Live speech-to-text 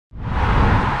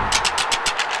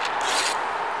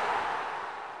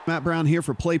Matt Brown here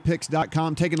for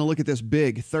PlayPicks.com, taking a look at this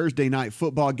big Thursday night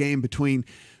football game between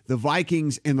the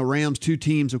Vikings and the Rams, two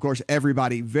teams, of course,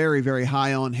 everybody very, very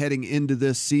high on heading into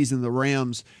this season. The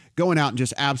Rams going out and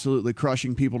just absolutely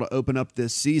crushing people to open up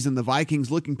this season. The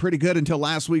Vikings looking pretty good until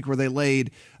last week where they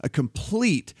laid a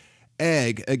complete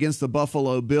egg against the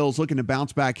Buffalo Bills, looking to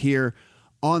bounce back here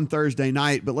on Thursday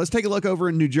night. But let's take a look over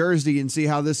in New Jersey and see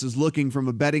how this is looking from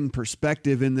a betting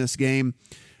perspective in this game.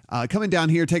 Coming down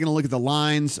here, taking a look at the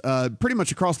lines, pretty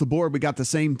much across the board, we got the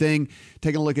same thing.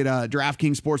 Taking a look at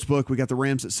DraftKings Sportsbook, we got the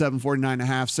Rams at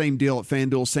 749.5. Same deal at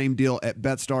FanDuel, same deal at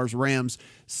BetStars. Rams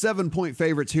 7-point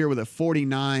favorites here with a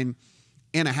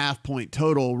 49.5 point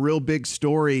total. Real big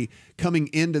story coming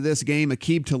into this game.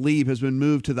 Aqib Talib has been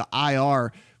moved to the IR.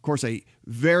 Of course, a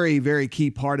very, very key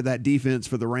part of that defense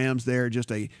for the Rams there.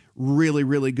 Just a really,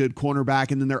 really good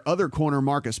cornerback. And then their other corner,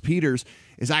 Marcus Peters,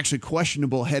 is actually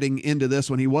questionable heading into this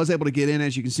one. He was able to get in,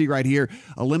 as you can see right here,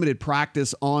 a limited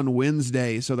practice on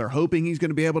Wednesday. So they're hoping he's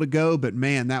going to be able to go. But,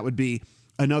 man, that would be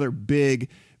another big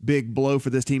blow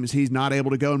for this team as he's not able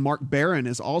to go. And Mark Barron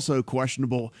is also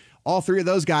questionable. All three of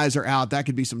those guys are out. That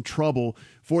could be some trouble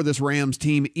for this Rams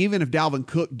team, even if Dalvin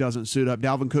Cook doesn't suit up.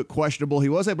 Dalvin Cook questionable. He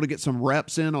was able to get some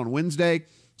reps in on Wednesday,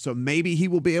 so maybe he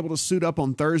will be able to suit up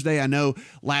on Thursday. I know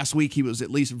last week he was at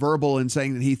least verbal in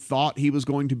saying that he thought he was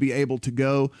going to be able to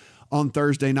go on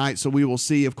Thursday night, so we will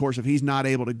see. Of course, if he's not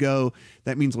able to go,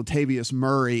 that means Latavius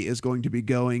Murray is going to be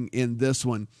going in this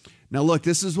one. Now, look,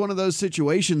 this is one of those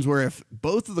situations where if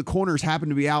both of the corners happen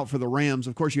to be out for the Rams,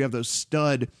 of course, you have those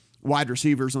stud wide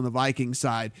receivers on the Vikings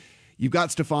side. You've got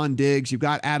Stephon Diggs, you've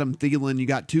got Adam Thielen, you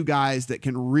got two guys that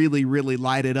can really, really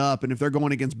light it up. And if they're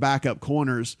going against backup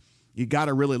corners, you got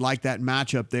to really like that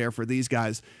matchup there for these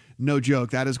guys. No joke.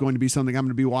 That is going to be something I'm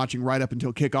going to be watching right up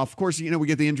until kickoff. Of course, we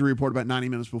get the injury report about 90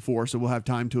 minutes before, so we'll have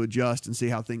time to adjust and see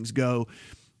how things go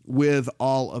with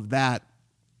all of that.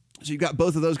 So you've got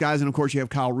both of those guys, and of course you have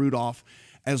Kyle Rudolph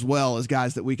as well as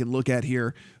guys that we can look at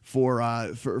here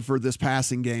for this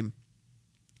passing game.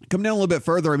 Come down a little bit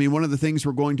further. I mean, one of the things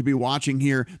we're going to be watching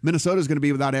here, Minnesota is going to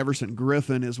be without Everson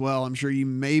Griffin as well. I'm sure you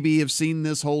maybe have seen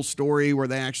this whole story where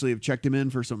they actually have checked him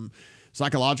in for some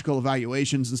psychological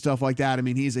evaluations and stuff like that. I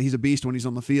mean, he's a beast when he's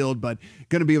on the field, but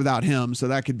going to be without him. So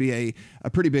that could be a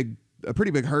pretty big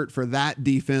hurt for that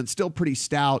defense. Still pretty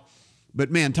stout. But,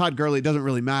 man, Todd Gurley, it doesn't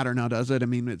really matter now, does it? I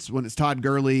mean, when it's Todd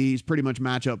Gurley, he's pretty much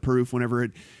matchup proof whenever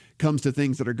it comes to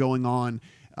things that are going on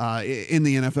in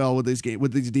the NFL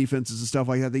with these defenses and stuff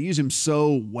like that. They use him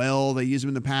so well. They use him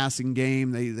in the passing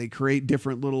game. They create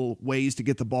different little ways to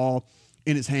get the ball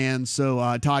in his hands.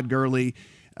 So Todd Gurley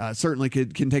certainly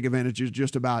can take advantage of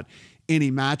just about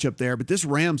any matchup there. But this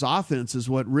Rams offense is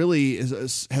what really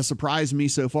has surprised me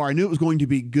so far. I knew it was going to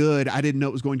be good. I didn't know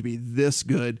it was going to be this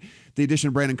good. The addition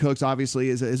of Brandon Cooks obviously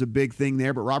is a big thing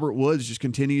there, but Robert Woods just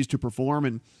continues to perform,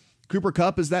 and Cooper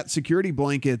Kupp is that security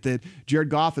blanket that Jared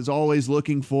Goff is always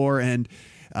looking for. And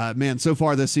man, so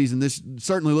far this season, this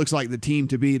certainly looks like the team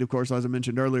to beat. Of course, as I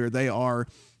mentioned earlier, they are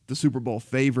the Super Bowl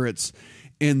favorites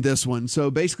in this one. So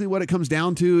basically what it comes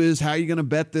down to is how you're going to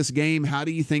bet this game. How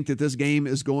do you think that this game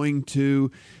is going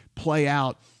to play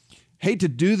out? Hate to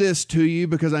do this to you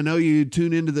because I know you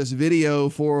tune into this video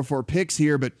for picks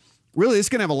here, but really it's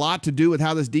going to have a lot to do with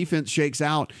how this defense shakes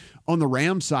out on the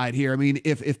Rams side here. I mean,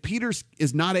 if Peters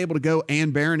is not able to go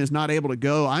and Barron is not able to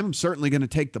go, I'm certainly going to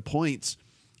take the points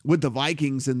with the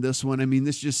Vikings in this one. I mean,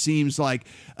 this just seems like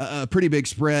a pretty big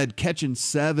spread. Catching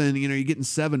 7, you're getting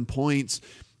 7 points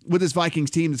with this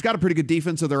Vikings team that's got a pretty good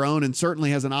defense of their own and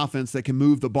certainly has an offense that can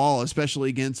move the ball, especially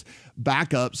against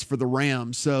backups for the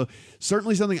Rams. So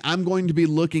certainly something I'm going to be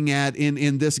looking at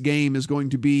in this game is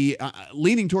going to be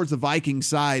leaning towards the Vikings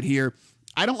side here.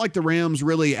 I don't like the Rams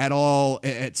really at all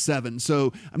at 7.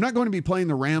 So I'm not going to be playing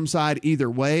the Rams side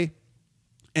either way.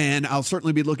 And I'll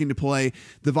certainly be looking to play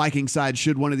the Viking side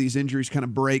should one of these injuries kind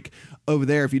of break over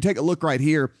there. If you take a look right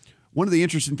here, one of the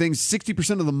interesting things,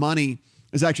 60% of the money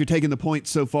is actually taking the points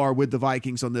so far with the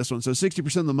Vikings on this one. So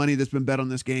 60% of the money that's been bet on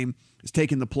this game is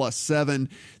taking the +7.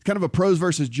 It's kind of a pros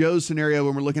versus Joes scenario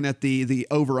when we're looking at the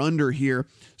over-under here.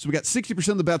 So we got 60%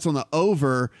 of the bets on the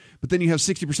over, but then you have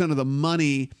 60% of the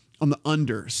money on the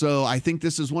under. So I think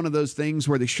this is one of those things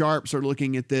where the sharps are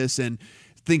looking at this and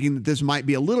thinking that this might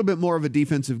be a little bit more of a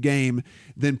defensive game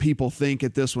than people think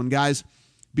at this one. Guys,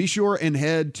 be sure and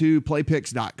head to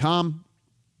playpicks.com.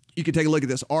 You can take a look at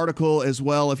this article as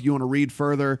well if you want to read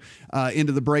further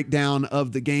into the breakdown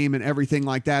of the game and everything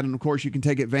like that. And, of course, you can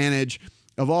take advantage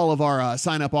of all of our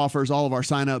sign-up offers, all of our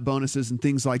sign-up bonuses and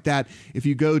things like that. If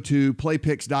you go to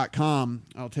playpicks.com,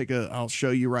 I'll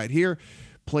show you right here,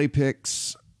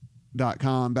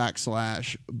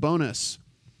 playpicks.com/bonus.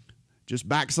 just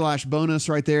 /bonus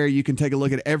right there. You can take a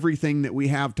look at everything that we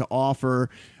have to offer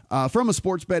from a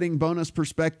sports betting bonus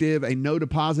perspective, a no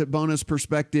deposit bonus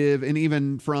perspective, and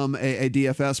even from a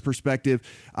DFS perspective.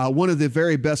 One of the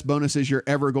very best bonuses you're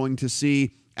ever going to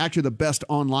see, actually the best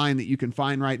online that you can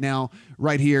find right now,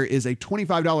 right here, is a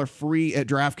 $25 free at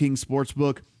DraftKings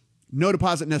Sportsbook. No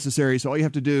deposit necessary. So all you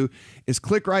have to do is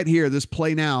click right here, this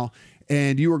play now,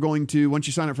 and you are going to, once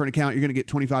you sign up for an account, you're going to get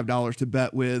 $25 to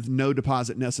bet with no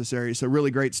deposit necessary. So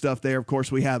really great stuff there. Of course,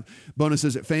 we have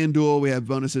bonuses at FanDuel. We have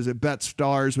bonuses at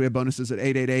BetStars. We have bonuses at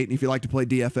 888. And if you like to play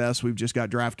DFS, we've just got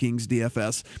DraftKings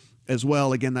DFS as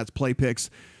well. Again, that's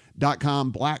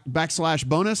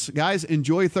playpicks.com/bonus. Guys,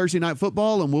 enjoy Thursday Night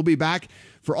Football, and we'll be back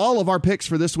for all of our picks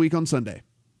for this week on Sunday.